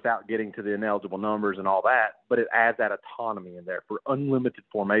 Yeah. Without getting to the ineligible numbers and all that. But it adds that autonomy in there for unlimited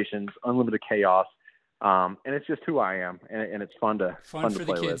formations, unlimited chaos. And it's just who I am, and it's fun to for play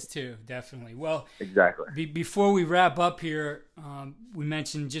the kids with. too, definitely. Well, exactly. Before we wrap up here, we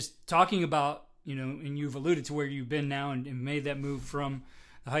mentioned just talking about and you've alluded to where you've been now and made that move from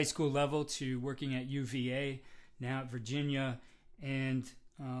the high school level to working at UVA, now at Virginia, and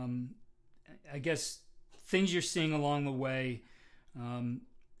I guess things you're seeing along the way, and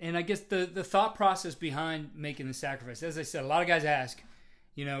I guess the thought process behind making the sacrifice. As I said, a lot of guys ask,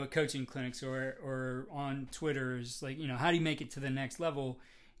 at coaching clinics or on Twitter, is like, how do you make it to the next level?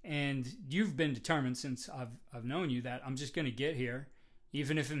 And you've been determined since I've known you that I'm just going to get here.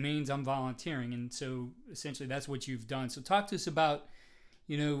 even if it means I'm volunteering. And so essentially that's what you've done. So talk to us about,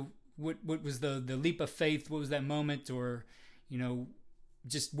 what was the leap of faith? What was that moment, or,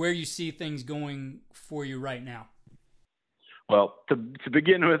 just where you see things going for you right now? Well, to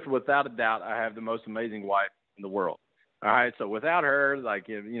begin with, without a doubt, I have the most amazing wife in the world. All right. So without her,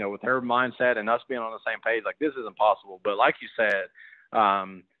 with her mindset and us being on the same page, this isn't possible. But like you said,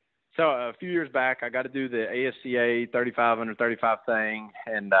 so a few years back, I got to do the ASCA 35 under 35 thing.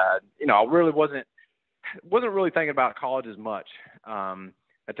 And, I really wasn't really thinking about college as much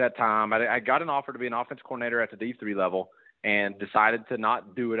at that time. I got an offer to be an offense coordinator at the D3 level and decided to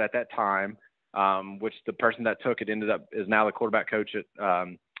not do it at that time, which the person that took it is now the quarterback coach at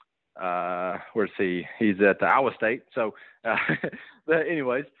where's he? He's at Iowa State. So,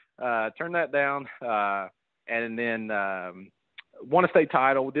 anyways, turned that down, and then won a state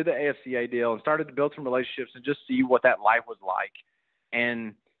title, did the AFCA deal, and started to build some relationships and just see what that life was like.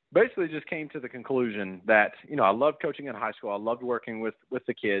 And basically just came to the conclusion that, I loved coaching in high school. I loved working with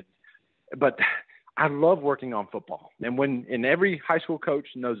the kids, but I love working on football. And every high school coach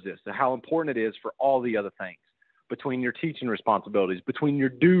knows this, how important it is for all the other things, between your teaching responsibilities, between your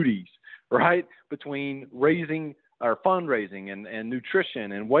duties, right? Between raising or fundraising and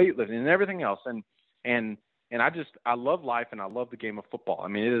nutrition and weightlifting and everything else. And I love life and I love the game of football. I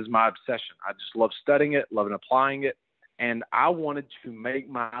mean, it is my obsession. I just love studying it, loving applying it. And I wanted to make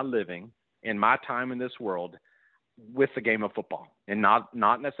my living in my time in this world with the game of football and not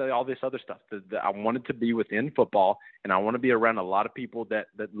necessarily all this other stuff. I wanted to be within football, and I want to be around a lot of people that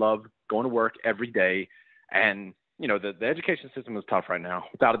love going to work every day. And, the education system is tough right now,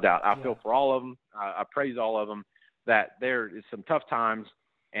 without a doubt. I feel for all of them. I praise all of them, that there is some tough times,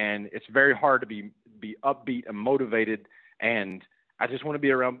 and it's very hard to be upbeat and motivated. And I just want to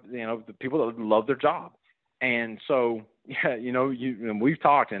be around, the people that love their job. And so, we've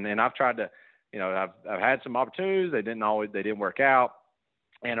talked, and I've tried to, I've had some opportunities. They didn't work out.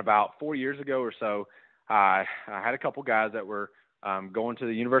 And about 4 years ago or so, I had a couple guys that were going to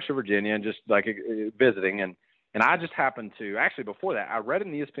the University of Virginia and just visiting. And I just happened to, actually before that, I read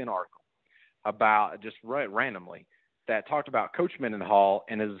an ESPN article about, just randomly, that talked about Coach Mendenhall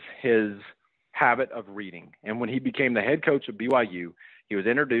and his habit of reading. And when he became the head coach of BYU, he was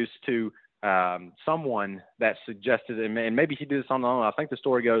introduced to someone that suggested, and maybe he did this on his own. I think the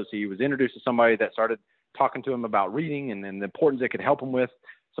story goes he was introduced to somebody that started talking to him about reading and the importance it could help him with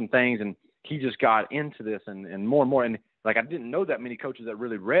some things. And he just got into this and more and more. And I didn't know that many coaches that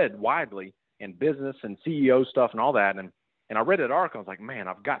really read widely in business and CEO stuff and all that. And I read that article. I was like, man,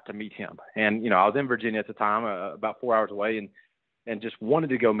 I've got to meet him. And, I was in Virginia at the time, about 4 hours away, and just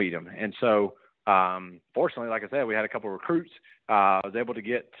wanted to go meet him. And so, fortunately, like I said, we had a couple of recruits. I was able to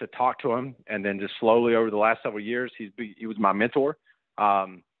get to talk to him, and then just slowly over the last several years, he was my mentor.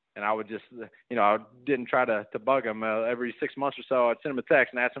 And I would just, I didn't try to bug him. Every 6 months or so, I'd send him a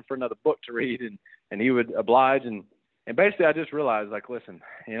text and ask him for another book to read, and he would oblige. And basically, I just realized, listen,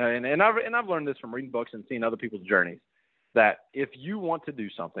 and I've learned this from reading books and seeing other people's journeys, that if you want to do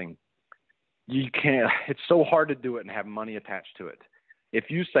something, you can't. It's so hard to do it and have money attached to it. If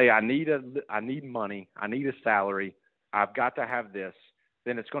you say, I need money, I need a salary, I've got to have this,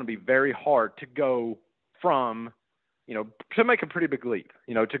 then it's going to be very hard to go from, to make a pretty big leap,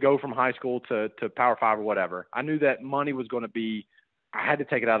 to go from high school to Power 5 or whatever. I knew that money was going to be, I had to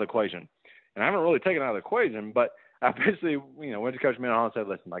take it out of the equation. And I haven't really taken it out of the equation, but I basically, went to Coach Mendenhall and said,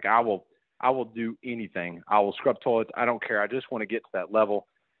 listen, I will do anything. I will scrub toilets. I don't care. I just want to get to that level.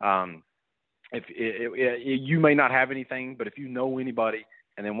 If you may not have anything, but if you know anybody,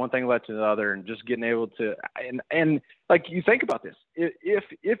 and then one thing led to the other, and just getting able to, and you think about this,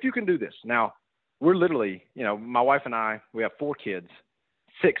 if you can do this. Now, we're literally, my wife and I, we have 4 kids,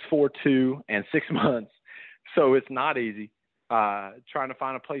 6, 4, 2, and 6 months. So it's not easy trying to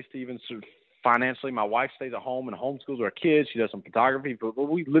find a place to even sort of financially. My wife stays at home and homeschools our kids. She does some photography, but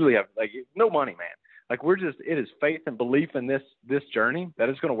we literally have no money, man. It is faith and belief in this journey that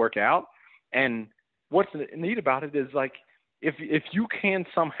it's going to work out. And what's neat about it is if you can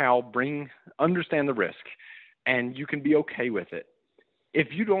somehow understand the risk and you can be okay with it, if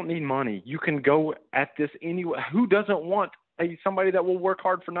you don't need money, you can go at this anyway. Who doesn't want somebody that will work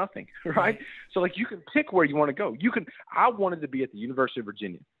hard for nothing, right? So you can pick where you want to go. I wanted to be at the University of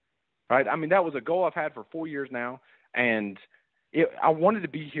Virginia, right? I mean, that was a goal I've had for 4 years now. And I wanted to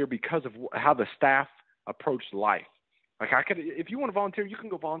be here because of how the staff approached life. If you want to volunteer, you can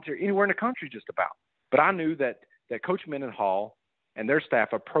go volunteer anywhere in the country just about. But I knew that Coach Mendenhall and their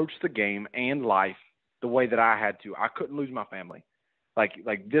staff approached the game and life the way that I had to. I couldn't lose my family. like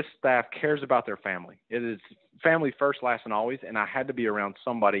this staff cares about their family. It is family first, last, and always. And I had to be around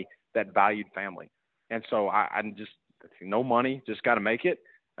somebody that valued family. And so I just, no money, just got to make it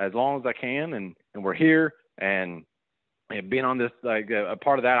as long as I can. And we're here, and being on this, like a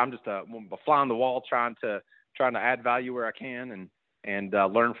part of that, I'm just a fly on the wall, trying to add value where I can and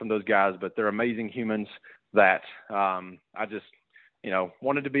learn from those guys. But they're amazing humans that I just,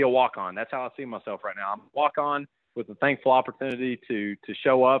 wanted to be a walk-on. That's how I see myself right now. I'm a walk-on with a thankful opportunity to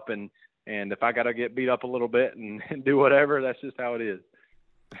show up, and if I got to get beat up a little bit and do whatever, that's just how it is.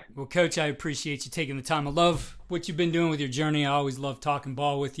 Well, Coach, I appreciate you taking the time. I love what you've been doing with your journey. I always love talking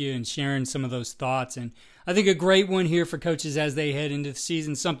ball with you and sharing some of those thoughts. And I think a great one here for coaches as they head into the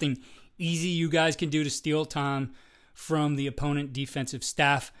season, something easy you guys can do to steal time from the opponent defensive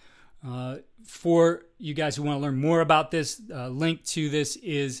staff. For you guys who want to learn more about this, link to this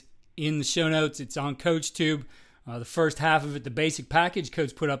is in the show notes. It's on CoachTube. The first half of it, the basic package,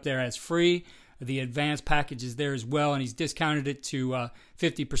 Coach put up there as free. The advanced package is there as well, and he's discounted it to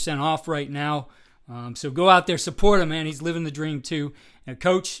 50% off right now. So go out there, support him, man. He's living the dream too. And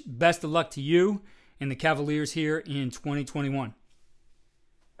Coach, best of luck to you and the Cavaliers here in 2021.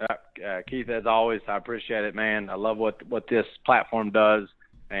 Keith, as always, I appreciate it, man. I love what this platform does,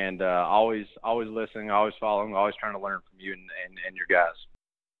 and always listening, always following, always trying to learn from you and your guys.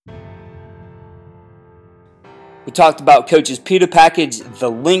 We talked about Coach's P.I.T.A package. The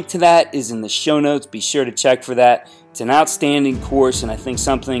link to that is in the show notes. Be sure to check for that. It's an outstanding course, and I think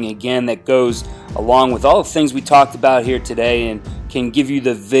something, again, that goes along with all the things we talked about here today and can give you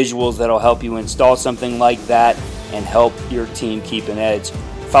the visuals that will help you install something like that and help your team keep an edge.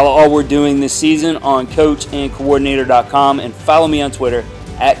 Follow all we're doing this season on coachandcoordinator.com, and follow me on Twitter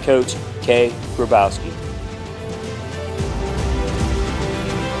at Coach K. Grabowski.